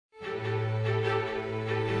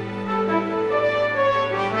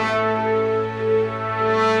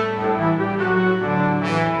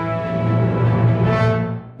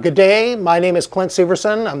Good day, my name is Clint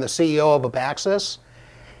Severson. I'm the CEO of Abaxis.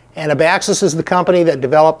 And Abaxis is the company that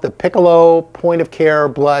developed the Piccolo point-of-care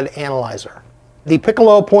blood analyzer. The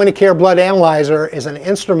Piccolo point-of-care blood analyzer is an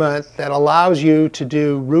instrument that allows you to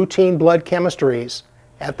do routine blood chemistries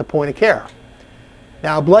at the point of care.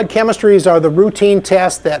 Now, blood chemistries are the routine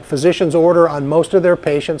tests that physicians order on most of their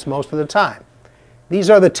patients most of the time. These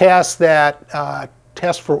are the tests that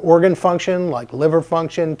test for organ function like liver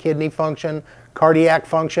function, kidney function, cardiac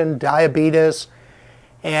function, diabetes,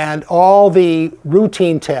 and all the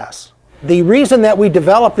routine tests. The reason that we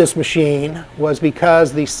developed this machine was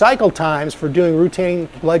because the cycle times for doing routine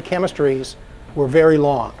blood chemistries were very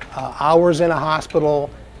long. Hours in a hospital,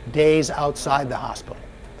 days outside the hospital.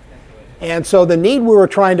 And so the need we were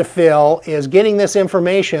trying to fill is getting this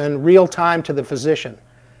information real time to the physician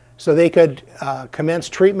so they could commence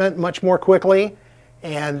treatment much more quickly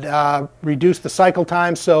and reduce the cycle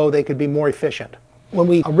time so they could be more efficient. When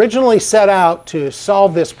we originally set out to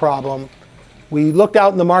solve this problem, we looked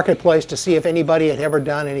out in the marketplace to see if anybody had ever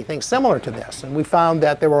done anything similar to this. And we found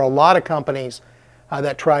that there were a lot of companies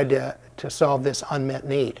that tried to solve this unmet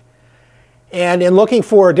need. And in looking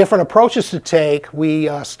for different approaches to take, we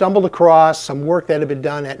stumbled across some work that had been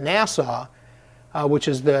done at NASA, which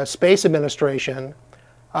is the Space Administration,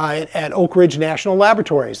 at Oak Ridge National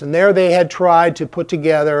Laboratories. And there they had tried to put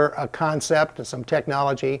together a concept and some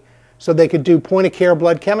technology so they could do point-of-care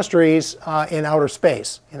blood chemistries in outer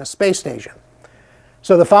space, in a space station.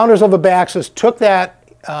 So the founders of Abaxis took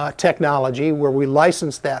that technology, where we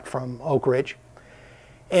licensed that from Oak Ridge,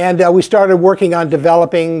 and we started working on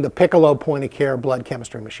developing the Piccolo point-of-care blood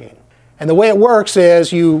chemistry machine. And the way it works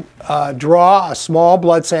is you draw a small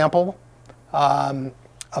blood sample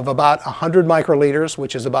of about 100 microliters,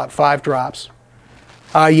 which is about 5 drops.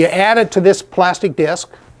 You add it to this plastic disc.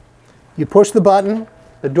 You push the button,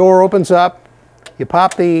 the door opens up, you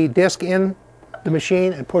pop the disc in the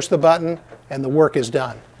machine and push the button, and the work is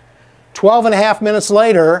done. 12.5 minutes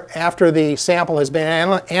later, after the sample has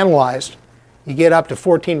been analyzed, you get up to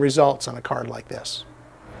 14 results on a card like this.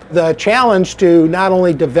 The challenge to not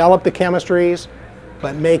only develop the chemistries,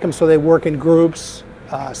 but make them so they work in groups,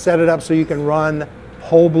 set it up so you can run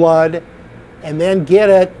whole blood, and then get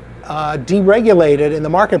it deregulated in the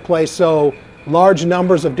marketplace so large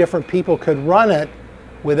numbers of different people could run it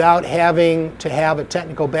without having to have a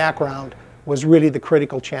technical background was really the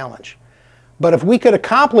critical challenge. But if we could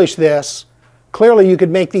accomplish this, clearly you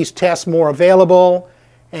could make these tests more available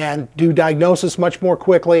and do diagnosis much more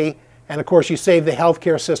quickly. And of course, you save the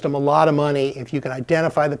healthcare system a lot of money if you can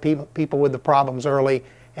identify the people with the problems early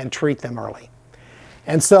and treat them early.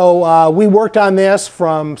 And so we worked on this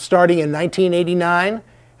from starting in 1989,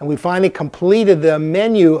 and we finally completed the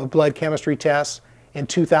menu of blood chemistry tests in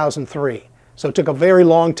 2003. So it took a very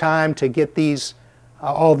long time to get these,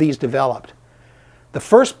 all these developed. The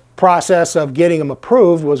first process of getting them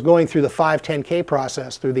approved was going through the 510(k)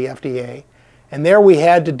 process through the FDA. And there we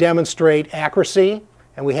had to demonstrate accuracy,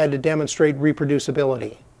 and we had to demonstrate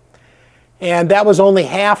reproducibility. And that was only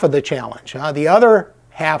half of the challenge. The other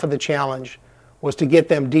half of the challenge was to get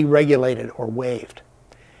them deregulated or waived.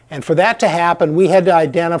 And for that to happen, we had to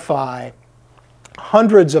identify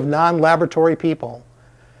hundreds of non-laboratory people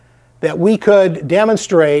that we could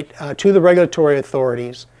demonstrate to the regulatory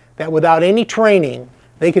authorities that without any training,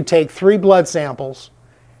 they could take 3 blood samples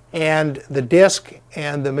and the disc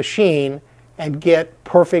and the machine and get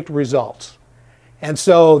perfect results. And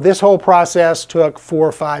so this whole process took 4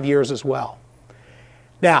 or 5 years as well.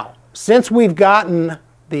 Now, since we've gotten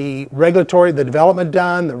the development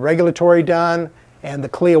done, the regulatory done, and the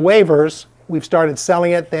CLIA waivers, we've started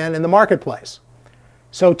selling it then in the marketplace.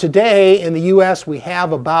 So today in the US, we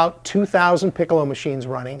have about 2,000 Piccolo machines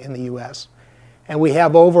running in the US, and we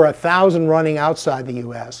have over 1,000 running outside the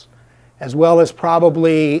US, as well as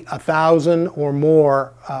probably 1,000 or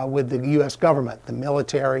more with the US government, the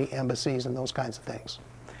military, embassies, and those kinds of things.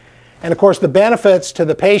 And of course, the benefits to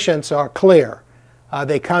the patients are clear.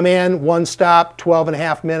 They come in, one stop,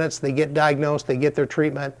 12.5 minutes, they get diagnosed, they get their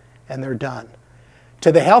treatment, and they're done.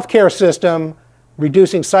 To the healthcare system,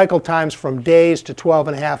 reducing cycle times from days to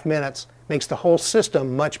 12.5 minutes makes the whole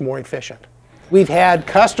system much more efficient. We've had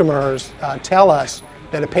customers tell us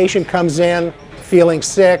that a patient comes in feeling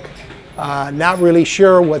sick, not really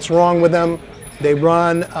sure what's wrong with them. They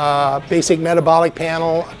run a basic metabolic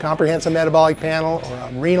panel, a comprehensive metabolic panel, or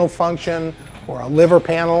a renal function, or a liver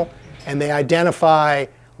panel, and they identify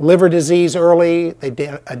liver disease early, they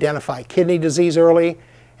identify kidney disease early,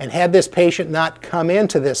 and had this patient not come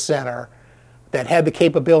into this center that had the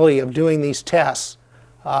capability of doing these tests,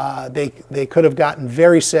 they could have gotten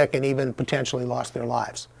very sick and even potentially lost their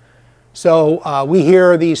lives. So we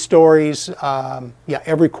hear these stories,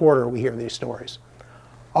 every quarter we hear these stories.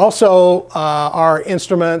 Also, our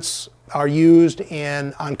instruments are used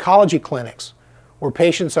in oncology clinics where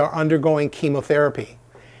patients are undergoing chemotherapy.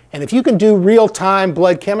 And if you can do real-time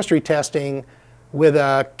blood chemistry testing with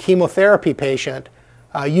a chemotherapy patient,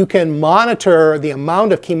 you can monitor the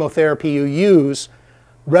amount of chemotherapy you use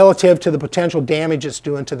relative to the potential damage it's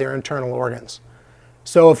doing to their internal organs.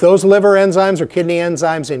 So if those liver enzymes or kidney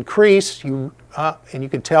enzymes increase, and you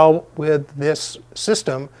can tell with this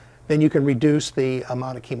system, then you can reduce the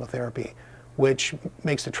amount of chemotherapy, which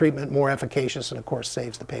makes the treatment more efficacious and of course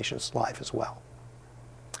saves the patient's life as well.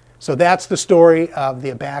 So that's the story of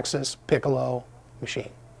the Abaxis Piccolo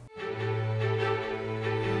machine.